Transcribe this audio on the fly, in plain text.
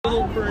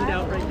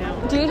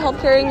need help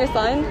carrying your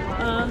sign?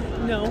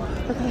 No.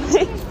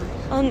 Okay.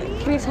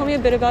 Can you tell me a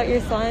bit about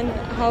your sign?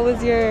 How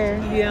was your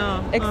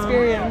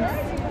experience?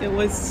 It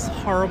was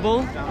horrible.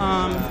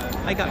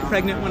 I got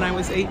pregnant when I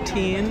was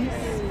 18,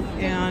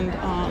 and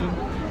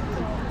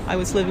I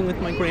was living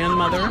with my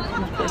grandmother.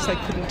 And of course, I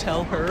couldn't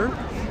tell her.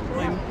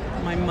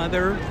 My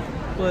mother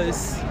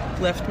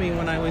left me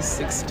when I was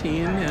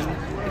 16, and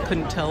I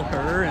couldn't tell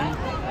her. And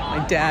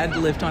my dad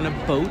lived on a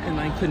boat, and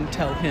I couldn't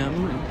tell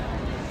him. And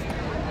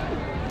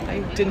I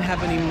didn't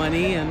have any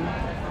money, and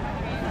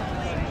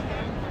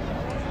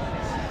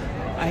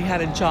I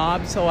had a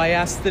job, so I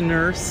asked the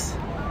nurse,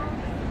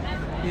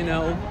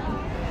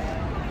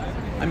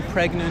 I'm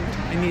pregnant,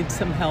 I need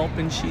some help,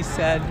 and she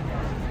said,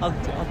 I'll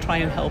try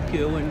and help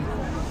you. And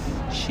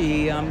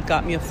she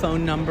got me a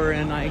phone number,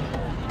 and I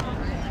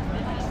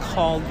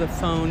called the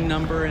phone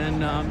number,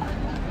 and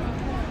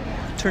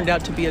turned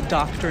out to be a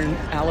doctor in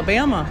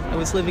Alabama. I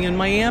was living in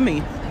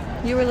Miami.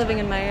 You were living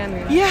in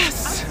Miami?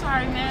 Yes. I'm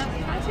sorry, ma'am.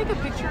 Can I take a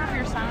picture of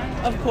your sign?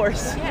 Of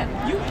course. Yeah.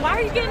 Why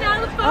are you getting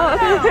out of the phone Oh,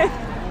 okay.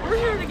 now? We're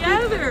here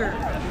together.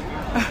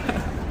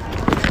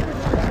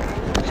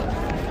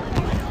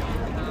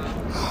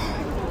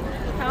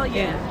 Hell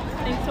yeah.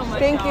 Thanks so much.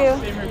 Thank y'all.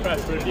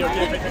 you.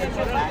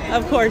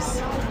 Of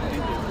course.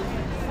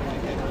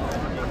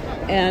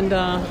 And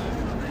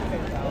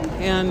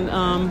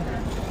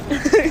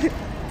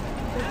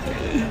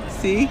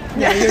see,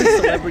 now you're a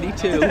celebrity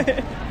too.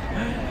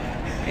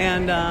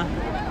 And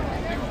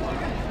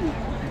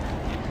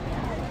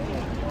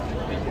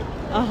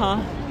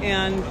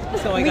and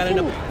so I got an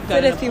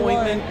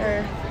appointment.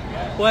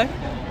 What?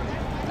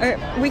 Or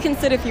we can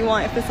sit if you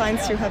want, if the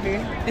sign's too heavy.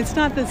 It's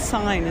not the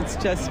sign, it's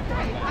just...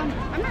 I'm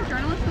a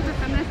journalist for the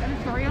feminist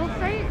editorial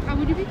site.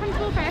 Would you be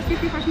comfortable if I ask you a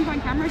few questions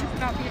on camera just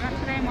about the event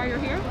today and why you're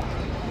here?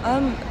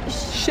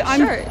 Sure.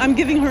 I'm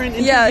giving her an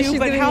interview, Yeah, she's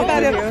but giving how me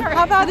an about interview.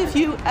 how about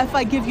if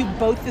I give you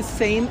both the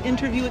same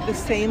interview at the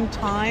same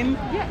time?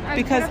 Yeah,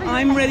 because whatever you're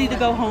I'm ready to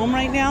comfortable go home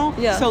right now.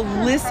 Yeah. So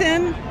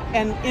listen,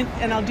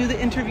 and I'll do the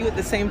interview at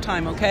the same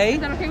time, okay? Is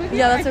that okay with you?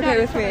 Yeah, that's No,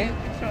 okay it's with me.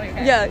 totally- it's totally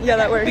okay. Yeah,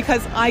 that works.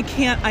 Because I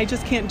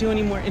just can't do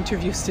any more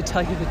interviews, to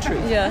tell you the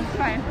truth. Yeah.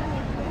 Fine.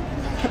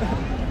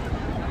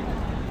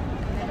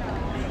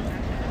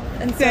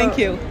 And so, Thank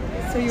you.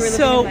 So you were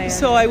living in Miami.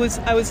 So I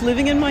was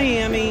living in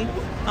Miami.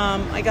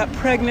 I got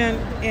pregnant,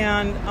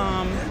 and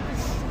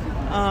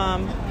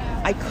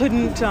I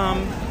couldn't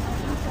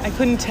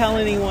tell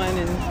anyone.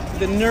 And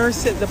the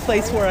nurse at the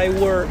place where I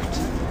worked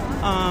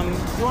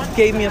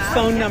gave me a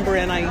phone number,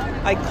 and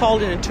I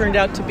called, and it turned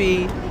out to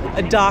be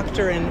a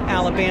doctor in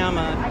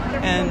Alabama.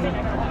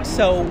 And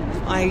so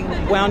I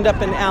wound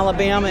up in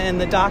Alabama, and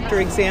the doctor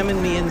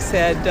examined me and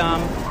said,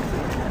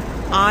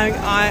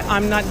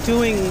 I'm not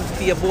doing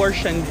the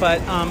abortion,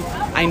 but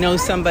I know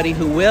somebody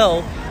who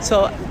will.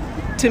 So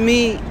to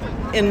me,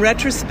 in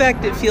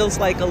retrospect, it feels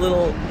like a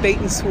little bait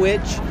and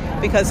switch,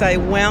 because I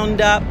wound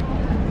up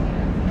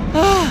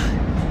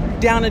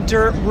down a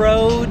dirt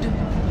road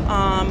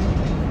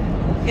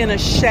in a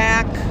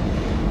shack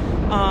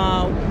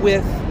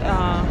with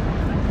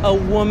a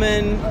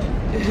woman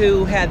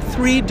who had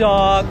 3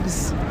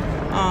 dogs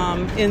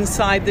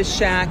inside the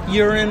shack,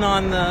 urine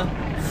on the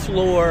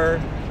floor,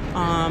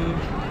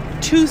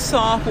 2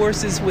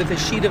 sawhorses with a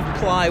sheet of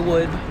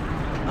plywood.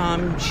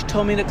 She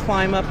told me to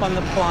climb up on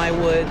the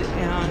plywood,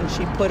 and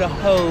she put a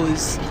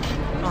hose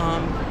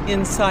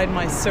inside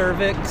my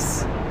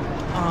cervix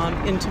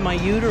into my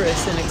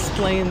uterus, and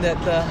explained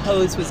that the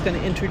hose was going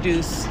to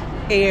introduce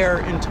air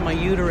into my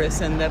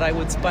uterus, and that I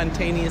would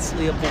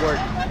spontaneously abort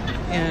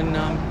in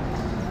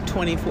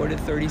 24 to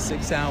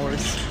 36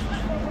 hours.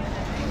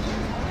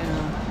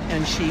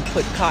 And she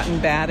put cotton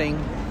batting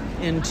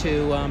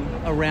into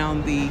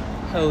around the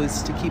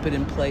hose to keep it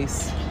in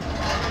place.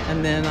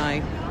 And then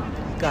I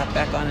got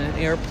back on an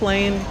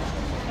airplane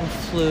and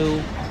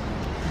flew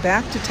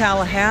back to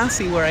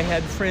Tallahassee, where I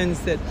had friends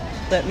that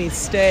let me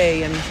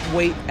stay and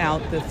wait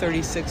out the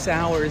 36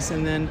 hours.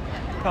 And then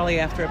probably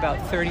after about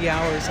 30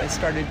 hours, I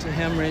started to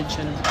hemorrhage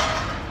and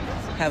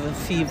have a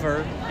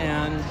fever,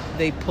 and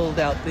they pulled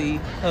out the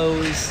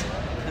hose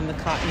and the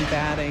cotton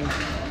batting.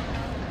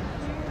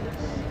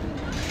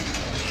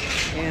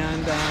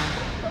 And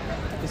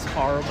it was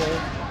horrible.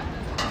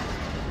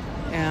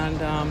 And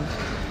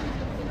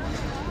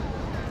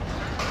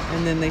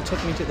then they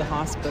took me to the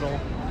hospital.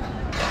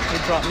 They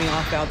dropped me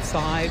off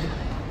outside.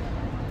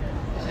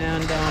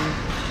 And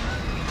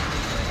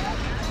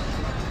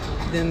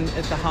then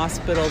at the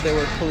hospital, there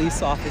were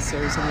police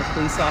officers, and the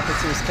police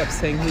officers kept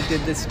saying, "Who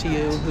did this to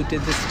you? Who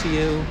did this to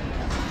you?"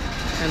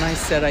 And I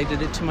said I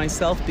did it to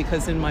myself,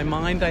 because in my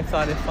mind I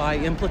thought if I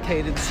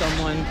implicated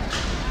someone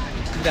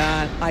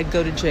that I'd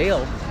go to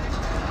jail.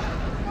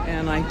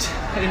 And I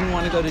didn't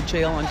want to go to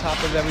jail on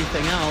top of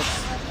everything else.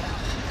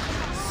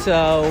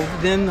 So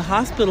then the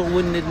hospital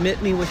wouldn't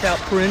admit me without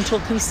parental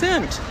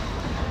consent.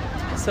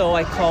 So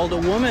I called a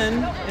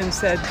woman and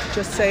said,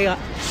 just say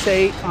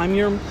I'm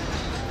your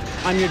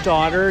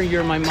daughter,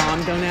 you're my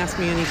mom, don't ask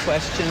me any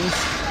questions.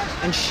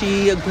 And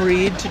she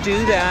agreed to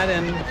do that,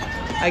 and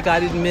I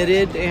got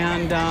admitted,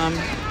 and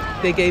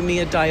they gave me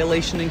a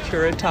dilation and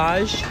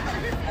curettage,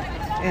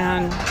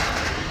 and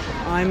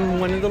I'm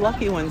one of the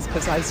lucky ones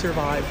because I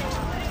survived.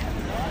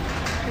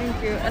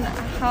 Thank you. And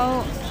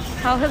how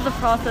has the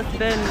process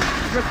been,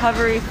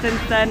 recovery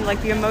since then,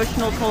 like the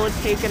emotional toll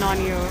it's taken on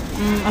you?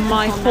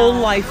 My whole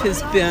life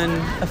has been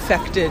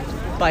affected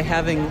by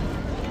having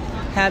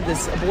had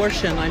this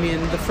abortion. I mean,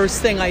 the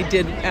first thing I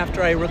did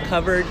after I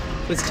recovered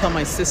was tell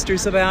my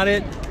sisters about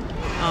it.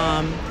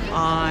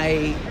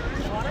 I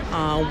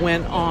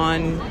went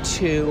on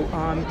to,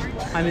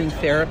 I'm in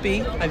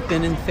therapy. I've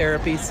been in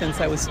therapy since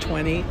I was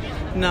 20,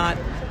 not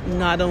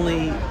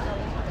only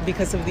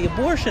because of the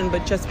abortion,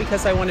 but just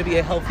because I want to be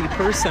a healthy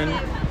person.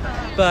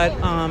 But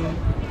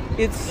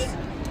it's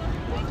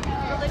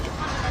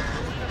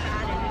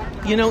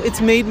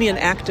made me an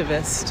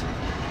activist.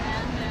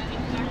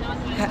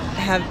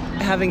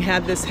 Having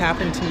had this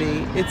happen to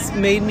me, it's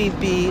made me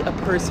be a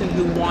person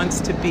who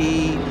wants to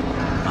be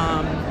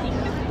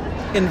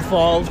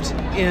involved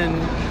in,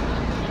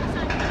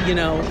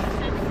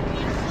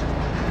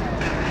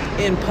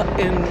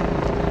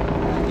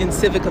 in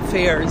civic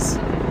affairs,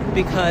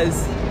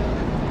 because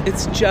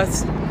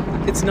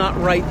it's not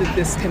right that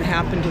this can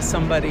happen to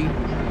somebody.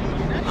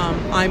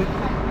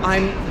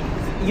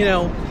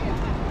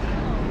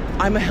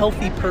 I'm a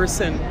healthy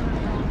person,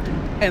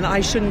 and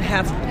I shouldn't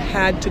have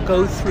had to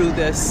go through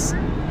this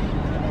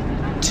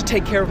to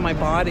take care of my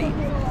body.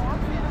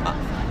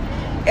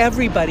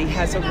 Everybody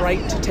has a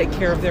right to take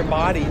care of their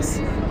bodies.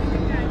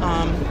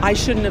 I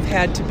shouldn't have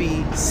had to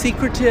be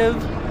secretive.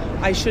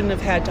 I shouldn't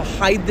have had to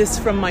hide this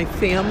from my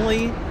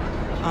family.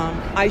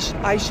 I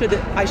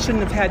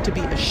shouldn't have had to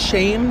be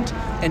ashamed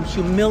and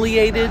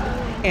humiliated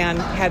and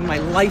had my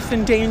life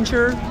in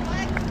danger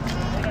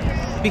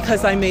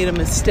because I made a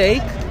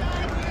mistake.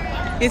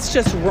 It's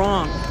just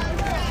wrong.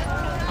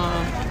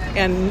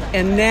 And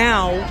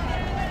now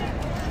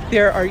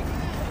there are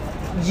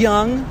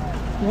young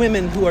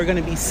women who are going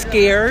to be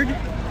scared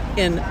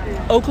in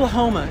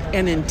Oklahoma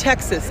and in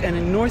Texas and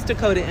in North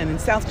Dakota and in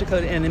South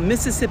Dakota and in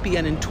Mississippi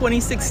and in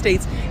 26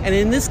 states and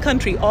in this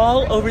country,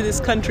 all over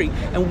this country.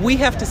 And we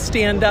have to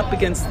stand up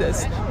against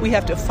this. We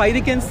have to fight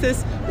against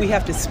this. We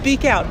have to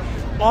speak out.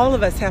 All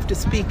of us have to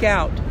speak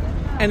out.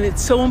 And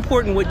it's so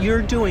important what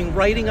you're doing,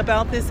 writing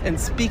about this and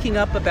speaking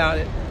up about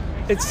it.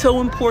 It's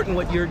so important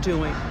what you're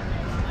doing.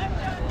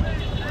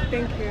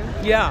 Thank you.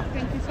 Yeah.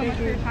 Thank you so much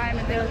for your time,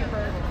 and thank you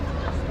for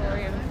the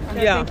story.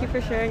 Yeah. Thank you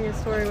for sharing your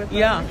story with us.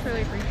 Yeah. I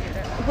truly appreciate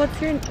it.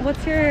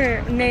 What's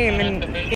your name and